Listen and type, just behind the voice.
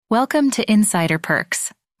Welcome to Insider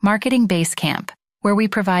Perks, Marketing Base Camp, where we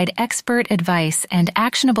provide expert advice and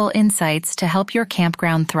actionable insights to help your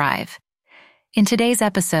campground thrive. In today's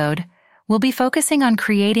episode, we'll be focusing on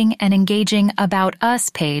creating an engaging About Us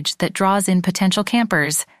page that draws in potential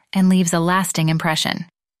campers and leaves a lasting impression.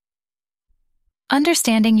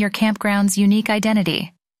 Understanding your campground's unique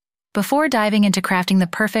identity. Before diving into crafting the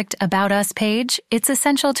perfect About Us page, it's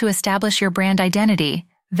essential to establish your brand identity,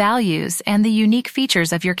 values, and the unique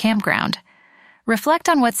features of your campground. Reflect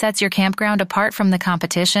on what sets your campground apart from the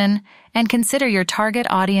competition and consider your target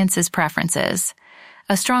audience's preferences.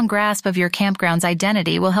 A strong grasp of your campground's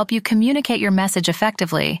identity will help you communicate your message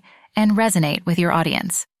effectively and resonate with your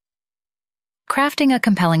audience. Crafting a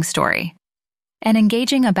compelling story. An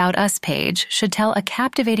engaging About Us page should tell a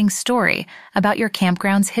captivating story about your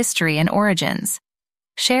campground's history and origins.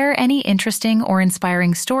 Share any interesting or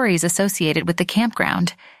inspiring stories associated with the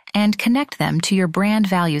campground and connect them to your brand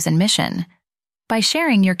values and mission. By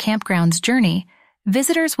sharing your campground's journey,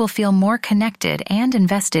 visitors will feel more connected and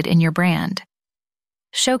invested in your brand.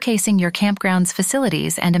 Showcasing your campground's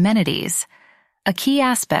facilities and amenities. A key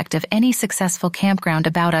aspect of any successful campground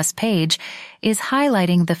About Us page is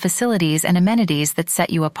highlighting the facilities and amenities that set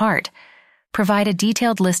you apart. Provide a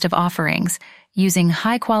detailed list of offerings, using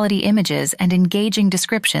high-quality images and engaging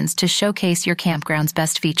descriptions to showcase your campground's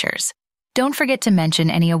best features. Don't forget to mention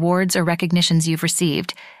any awards or recognitions you've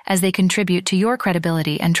received, as they contribute to your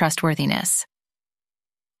credibility and trustworthiness.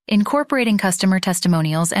 Incorporating customer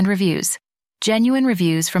testimonials and reviews. Genuine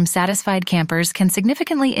reviews from satisfied campers can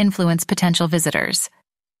significantly influence potential visitors.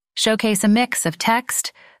 Showcase a mix of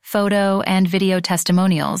text, photo, and video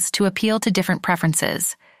testimonials to appeal to different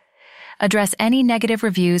preferences. Address any negative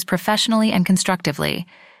reviews professionally and constructively,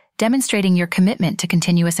 demonstrating your commitment to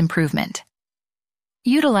continuous improvement.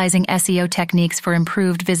 Utilizing SEO techniques for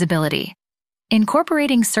improved visibility.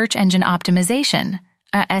 Incorporating search engine optimization,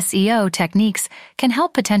 SEO techniques, can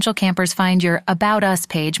help potential campers find your About Us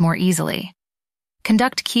page more easily.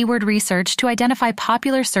 Conduct keyword research to identify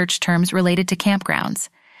popular search terms related to campgrounds,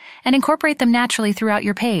 and incorporate them naturally throughout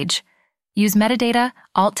your page. Use metadata,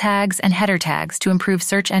 alt tags, and header tags to improve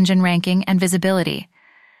search engine ranking and visibility.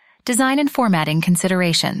 Design and formatting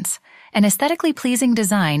considerations. An aesthetically pleasing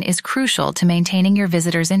design is crucial to maintaining your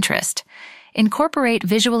visitors' interest. Incorporate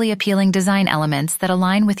visually appealing design elements that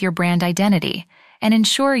align with your brand identity, and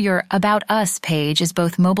ensure your About Us page is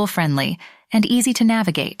both mobile-friendly and easy to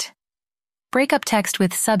navigate. Break up text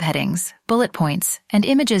with subheadings, bullet points, and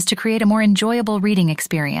images to create a more enjoyable reading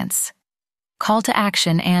experience. Call to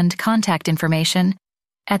action and contact information.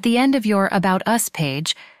 At the end of your About Us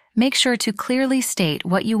page, make sure to clearly state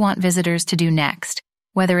what you want visitors to do next,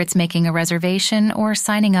 whether it's making a reservation or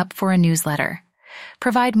signing up for a newsletter.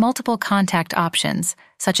 Provide multiple contact options,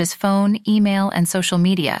 such as phone, email, and social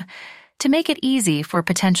media, to make it easy for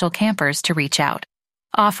potential campers to reach out.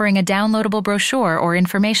 Offering a downloadable brochure or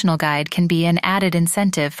informational guide can be an added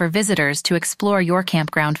incentive for visitors to explore your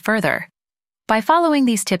campground further. By following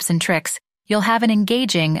these tips and tricks, you'll have an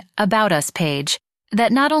engaging About Us page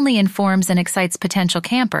that not only informs and excites potential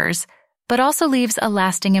campers, but also leaves a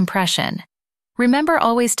lasting impression. Remember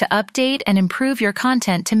always to update and improve your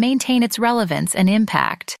content to maintain its relevance and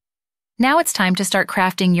impact. Now it's time to start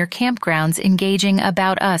crafting your campground's engaging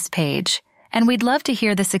About Us page, and we'd love to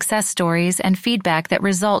hear the success stories and feedback that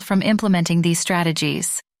result from implementing these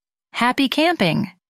strategies. Happy camping!